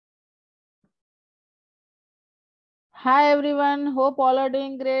Hi everyone, hope all are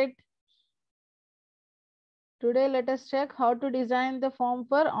doing great. Today let us check how to design the form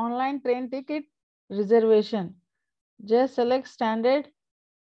for online train ticket reservation. Just select standard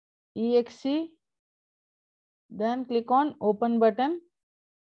exe, then click on open button.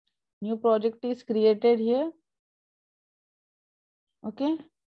 New project is created here. Okay.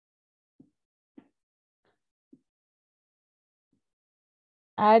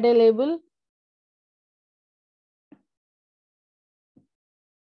 Add a label.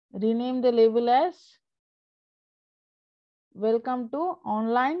 Rename the label as Welcome to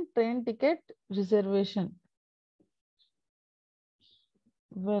Online Train Ticket Reservation.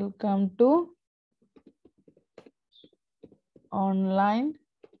 Welcome to Online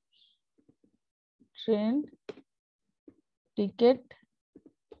Train Ticket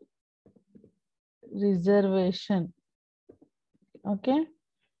Reservation. Okay.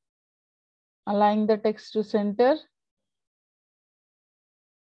 Align the text to center.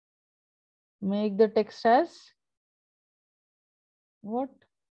 Make the text as what?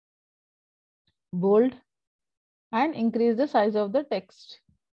 Bold, and increase the size of the text.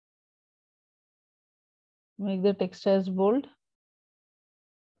 Make the text as bold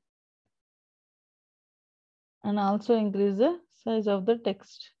and also increase the size of the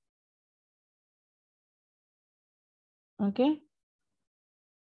text. Okay.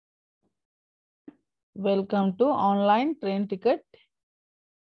 Welcome to online train ticket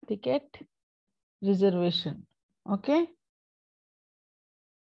reservation. Okay.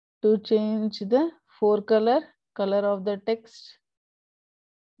 To change the color of the text,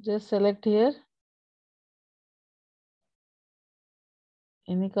 just select here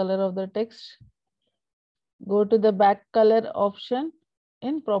any color of the text. Go to the back color option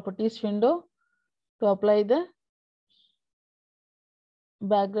in properties window to apply the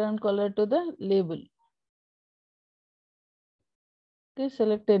background color to the label. Okay,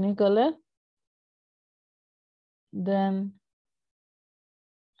 select any color, then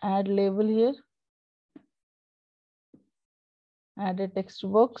add label here, add a text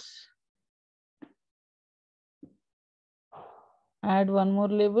box, add one more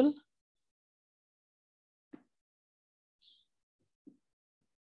label,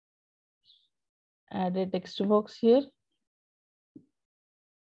 add a text box here,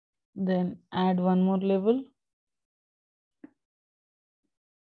 then add one more label,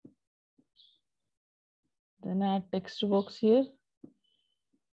 then add text box here,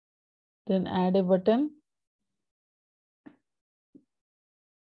 then add a button,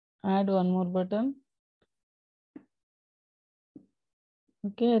 add one more button.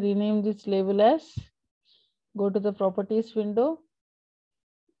 Okay, rename this label as, go to the properties window,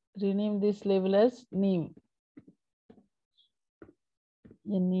 rename this label as name,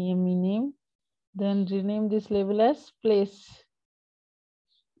 name, then rename this label as place,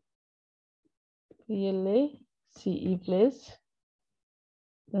 PLACE, place.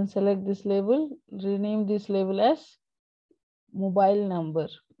 Then select this label, rename this label as mobile number.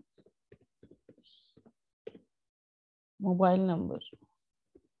 Mobile number.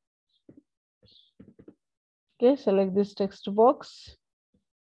 Okay, select this text box.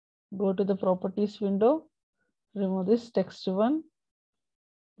 Go to the properties window, remove this text one.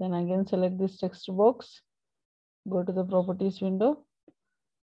 Then again select this text box. Go to the properties window,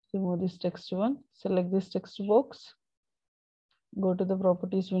 remove this text one. Select this text box. Go to the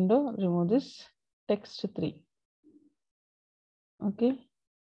properties window, remove this text 3. Okay.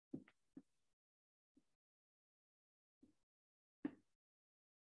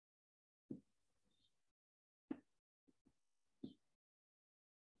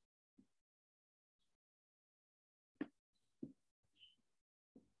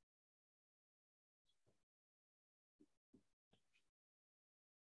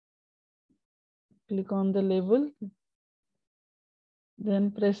 Click on the label,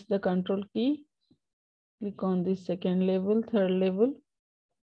 then press the Control key. Click on this second label, third label.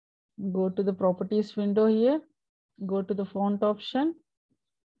 Go to the properties window here. Go to the font option.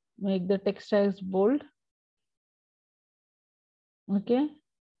 Make the text as bold. Okay.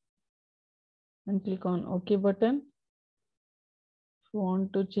 And click on OK button. If you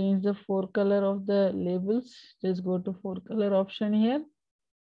want to change the 4 color of the labels, just go to 4 color option here.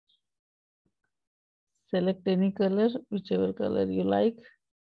 Select any color, whichever color you like.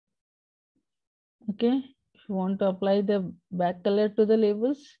 Okay. If you want to apply the back color to the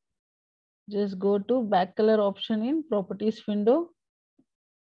labels, just go to back color option in properties window.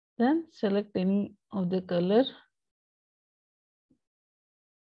 Then select any of the color.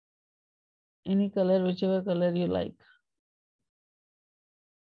 Any color, whichever color you like.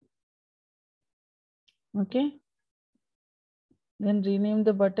 Okay. Then rename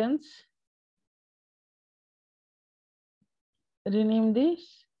the buttons. Rename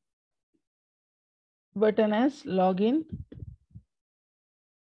this button as login.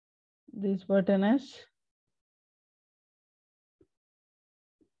 This button as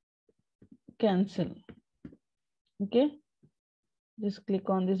cancel. Okay. Just click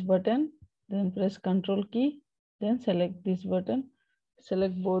on this button, then press Ctrl key, then select this button.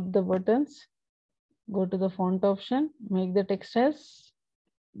 Select both the buttons. Go to the font option, make the text as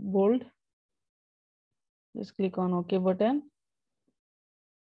bold. Just click on OK button.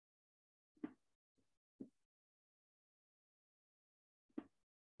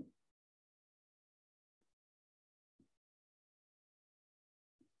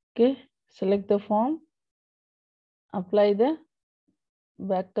 Okay, select the form, apply the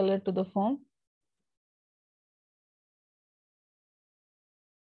back color to the form.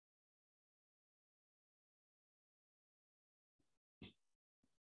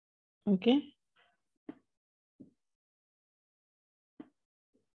 Okay.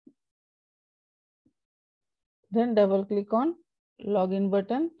 Then double click on login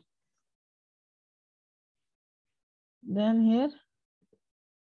button. Then here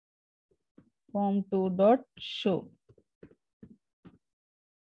form2.show.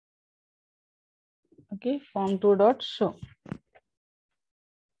 Okay, form2.show.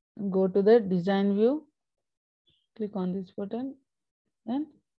 Go to the design view, click on this button and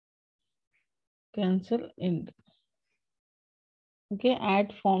cancel end. Okay,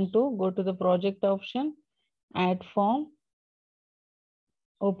 add form2, go to the project option, add form,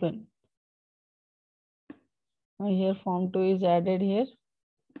 open. Now here form2 is added here.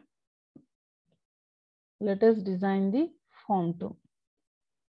 Let us design the form2.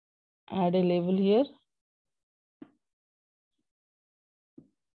 Add a label here.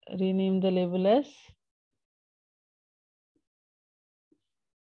 Rename the label as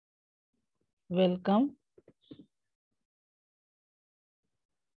welcome.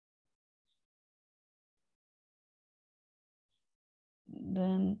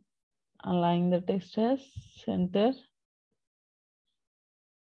 Then align the text as center.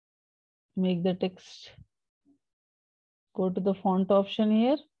 Make the text. Go to the font option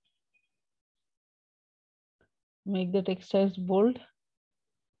here. Make the text size bold.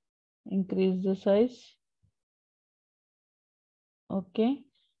 Increase the size. Okay.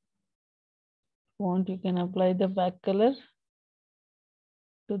 You can apply the back color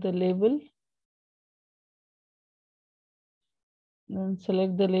to the label. Then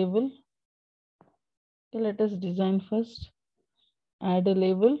select the label. Okay, let us design first. Add a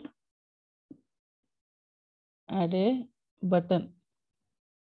label. Add a button.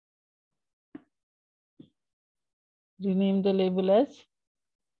 Rename the label as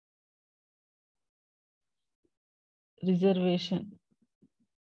reservation.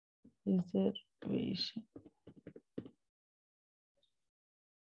 Reservation.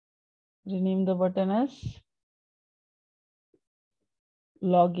 Rename the button as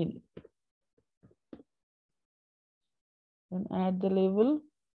login. Then add the label.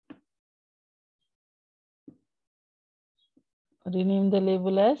 Rename the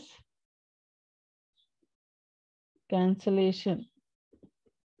label as cancellation.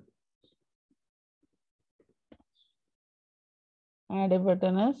 Add a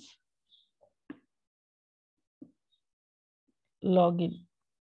button as login.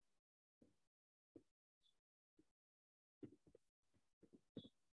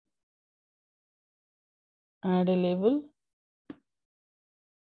 Add a label.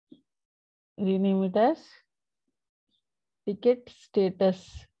 Rename it as ticket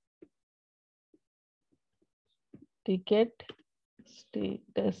status. Ticket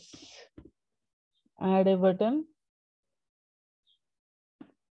status. Add a button.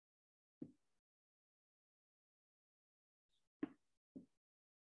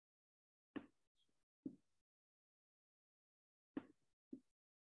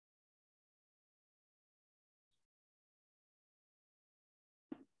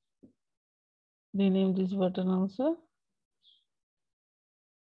 Rename this button also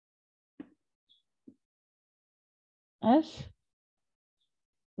as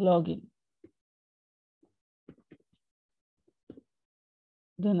login.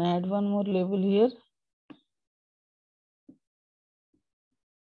 Then add one more label here.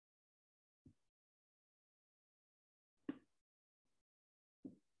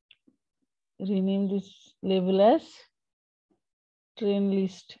 Rename this label as train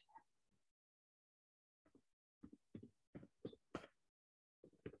list.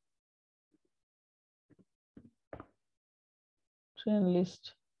 Train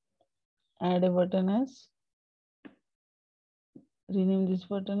list. Add a button as rename this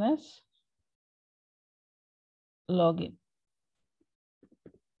button as login.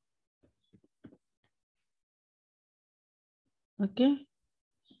 Okay,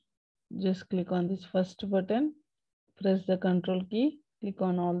 just click on this first button, press the control key, click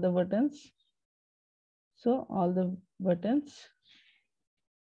on all the buttons. So all the buttons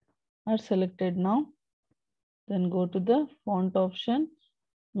are selected now. Then go to the font option,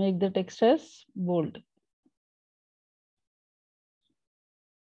 make the text as bold.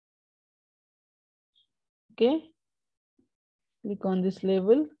 Okay, click on this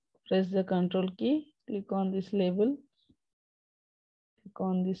label, press the control key, click on this label, click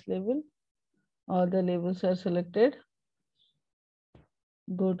on this label. All the labels are selected.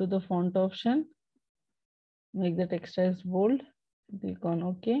 Go to the font option, make the text as bold, click on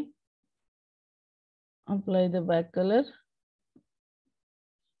OK. Apply the back color.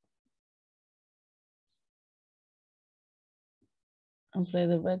 Apply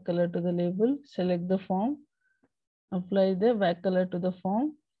the back color to the label, select the form, apply the back color to the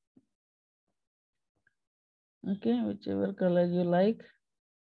form. Okay, whichever color you like,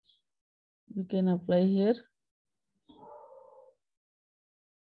 you can apply here.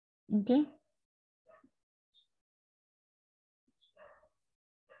 Okay.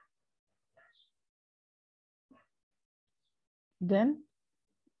 Then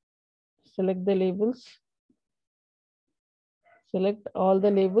select the labels, select all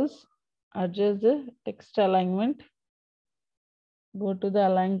the labels, adjust the text alignment, go to the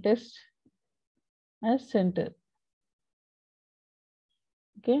align text as center.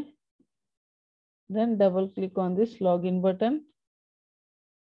 Okay. Then double click on this login button.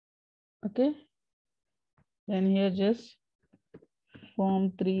 Okay. Then here just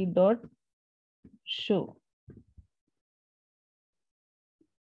form3.show.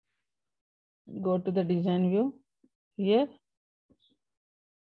 Go to the design view. Here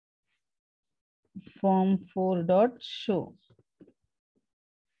form4.show.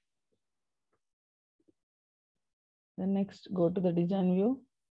 Then next go to the design view.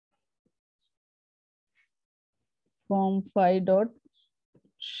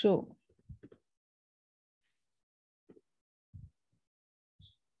 Form5.show.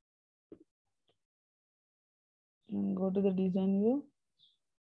 And go to the design view.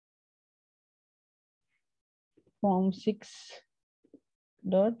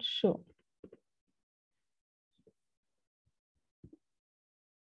 Form6.show.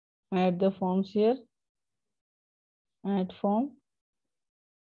 Add the forms here. Add form.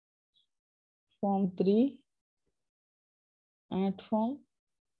 Form3. Add form.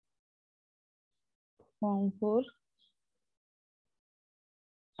 Form4.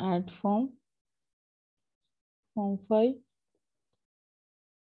 Add form. Form5.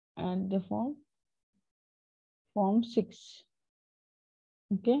 Add the form. Form6.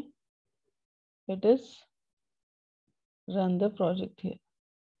 Okay. Let us run the project here.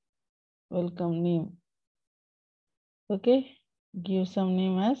 Welcome name. Okay. Give some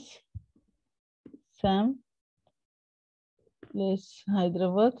name as Sam. Place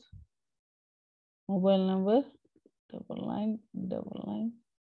Hyderabad. Mobile number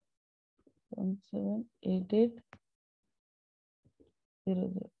 9999178800.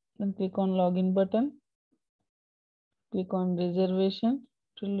 Then click on login button. Click on reservation.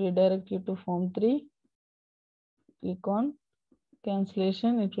 It will redirect you to form3. Click on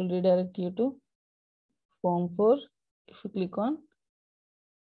cancellation. It will redirect you to form4. If you click on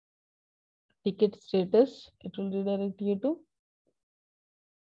ticket status, it will redirect you to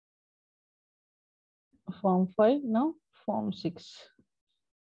form5. Now form6.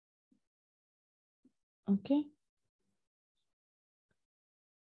 Okay.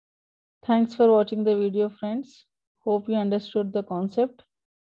 Thanks for watching the video, friends. Hope you understood the concept.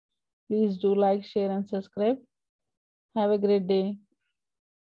 Please do like, share, and subscribe. Have a great day.